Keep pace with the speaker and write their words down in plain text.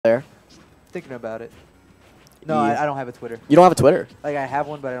there. Thinking about it. No, I don't have a Twitter. You don't have a Twitter? Like, I have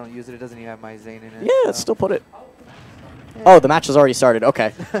one, but I don't use it. It doesn't even have my Zane in it. Yeah, let's still put it. Yeah. Oh, the match has already started.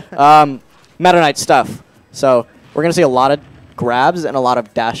 Okay. Meta Knight stuff. So we're going to see a lot of grabs and a lot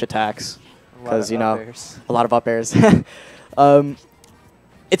of dash attacks. Because, you know, a lot of up airs. It's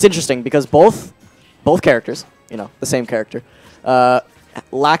interesting because both characters, you know, the same character,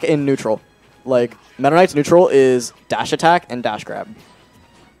 lack in neutral. Like, Meta Knight's neutral is dash attack and dash grab.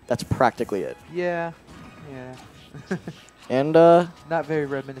 That's practically it. Yeah. Yeah. And, not very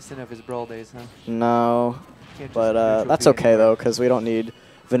reminiscent of his Brawl days, huh? No. But that's okay, though, because we don't need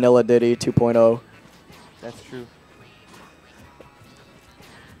Vanilla Diddy 2.0. That's true.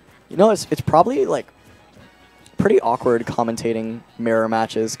 You know, it's probably, like, pretty awkward commentating mirror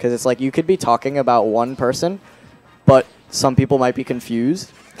matches, because it's like you could be talking about one person, but some people might be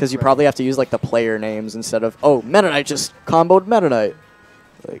confused, because you probably have to use, like, the player names instead of, oh, Meta Knight just comboed Meta Knight.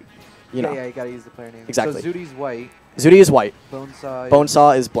 Like, you know. Yeah, you got to use the player name. Exactly. So Zootie's white. Zootie is white.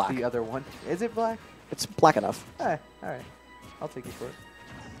 Bonesaw is black. The other one. Is it black? It's black enough. All right. I'll take you for it.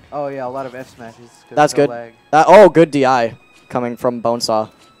 Oh, yeah, a lot of F smashes. That's no good. Lag. Oh, good DI coming from Bonesaw.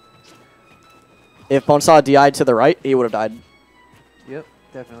 If Bonesaw DI'd to the right, he would have died. Yep,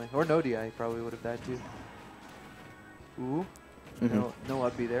 definitely. Or no DI, he probably would have died too. Ooh. No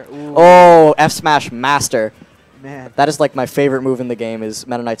up B there. Ooh. Oh, F smash master. Man. That is like my favorite move in the game is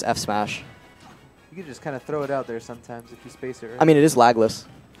Meta Knight's F smash. You can just kind of throw it out there sometimes if you space it right. I mean, it is lagless.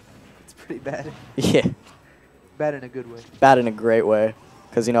 It's pretty bad. Yeah. Bad in a good way. Bad in a great way.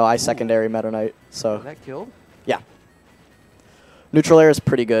 Because, you know, I secondary Meta Knight, so. That killed? Yeah. Neutral air is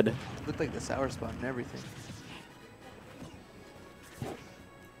pretty good. It looked like the sour spot and everything.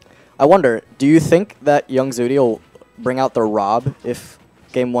 I wonder, do you think that young Zootie will bring out the Rob if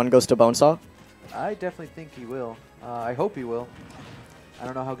game 1 goes to Bonesaw? I definitely think he will. I hope he will. I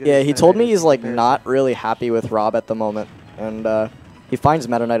don't know how good. Yeah, he told me he's like not really happy with Rob at the moment, and he finds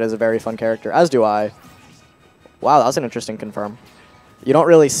Meta Knight as a very fun character, as do I. Wow, that was an interesting confirm. You don't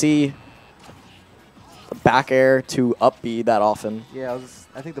really see back air to up B that often. Yeah,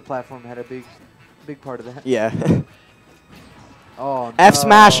 I think the platform had a big part of that. Yeah. Oh, no. F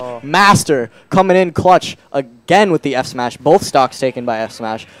smash master coming in clutch again with the F smash. Both stocks taken by F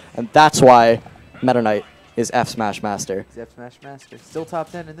smash, and that's why Meta Knight is F smash master. He's F smash master. Still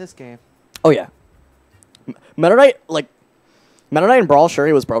top 10 in this game. Oh yeah. Meta Knight in Brawl, sure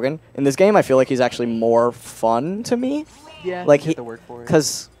he was broken. In this game, I feel like he's actually more fun to me. Yeah, like you have to work for it.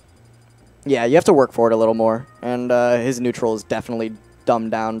 Because, yeah, you have to work for it a little more, and his neutral is definitely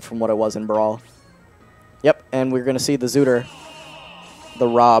dumbed down from what it was in Brawl. Yep, and we're gonna see the Zooter. The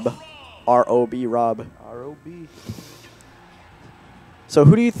Rob. R-O-B, Rob. R-O-B. So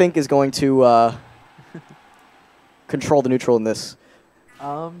who do you think is going to control the neutral in this?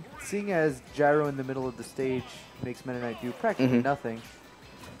 Seeing as Gyro in the middle of the stage makes Meta Knight do practically nothing.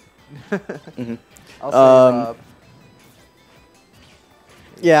 I'll say Rob.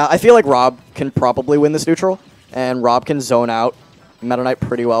 Yeah, I feel like Rob can probably win this neutral, and Rob can zone out Meta Knight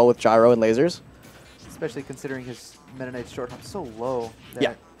pretty well with Gyro and lasers. Especially considering his Meta Knight's short hop's so low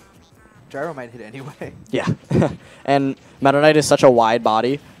that Gyro might hit anyway. Yeah. And Meta Knight is such a wide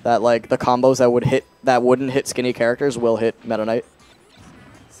body that like the combos that wouldn't hit skinny characters will hit Meta Knight.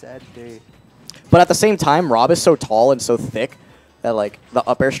 Sad day. But at the same time, Rob is so tall and so thick that like the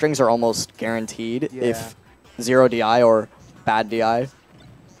up air strings are almost guaranteed if 0 DI or bad DI. I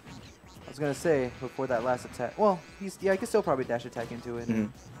was gonna say before that last attack. Well, I can still probably dash attack into it.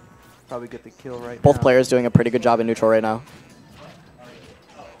 And probably get the kill right now. Both players doing a pretty good job in neutral right now.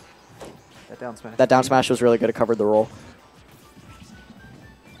 That down smash was really good. It covered the roll.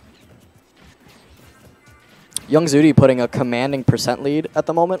 Young Zootie putting a commanding % lead at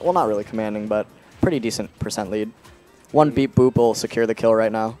the moment. Well, not really commanding, but pretty decent % lead. One beat boop will secure the kill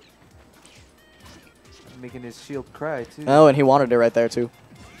right now. Making his shield cry, too. Oh, and he wanted it right there, too.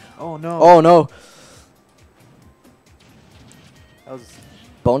 Oh, no. Oh, no. That was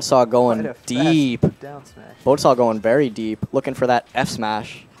Bonesaw going deep. Down smash. Bonesaw going very deep, looking for that F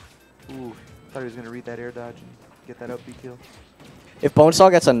smash. Ooh, thought he was going to read that air dodge and get that up B kill. If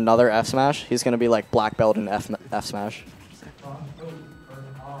Bonesaw gets another F smash, he's going to be like black belt in F smash. Let's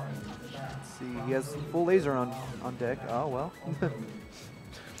see, he has full laser on deck. Oh, well.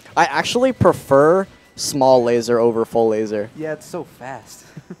 I actually prefer small laser over full laser. Yeah, it's so fast.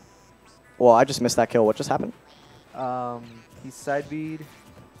 Well, I just missed that kill. What just happened? He side bead,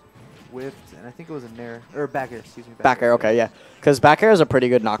 whiffed, and I think it was a nair, or back air, excuse me. Back air, okay, yeah. Because back air is a pretty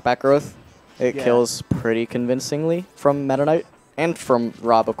good knockback growth. It kills pretty convincingly from Meta Knight, and from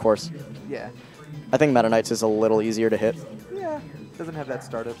Rob, of course. Yeah. I think Meta Knight's is a little easier to hit. Yeah, Doesn't have that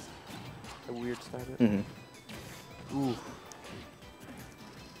startup. A weird startup. Ooh.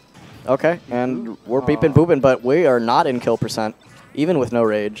 Okay, and we're beeping booping, but we are not in kill percent, even with no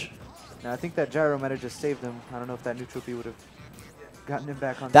rage. Now I think that gyro might have just saved him. I don't know if that neutral B would have gotten him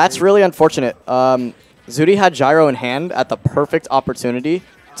back on. That's stage. really unfortunate. Zootie had gyro in hand at the perfect opportunity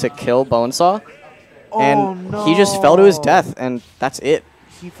to kill Bonesaw, and he just fell to his death, and that's it.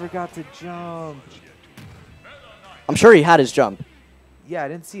 He forgot to jump. I'm sure he had his jump. Yeah, I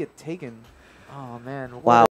didn't see it taken. Oh man. Wow.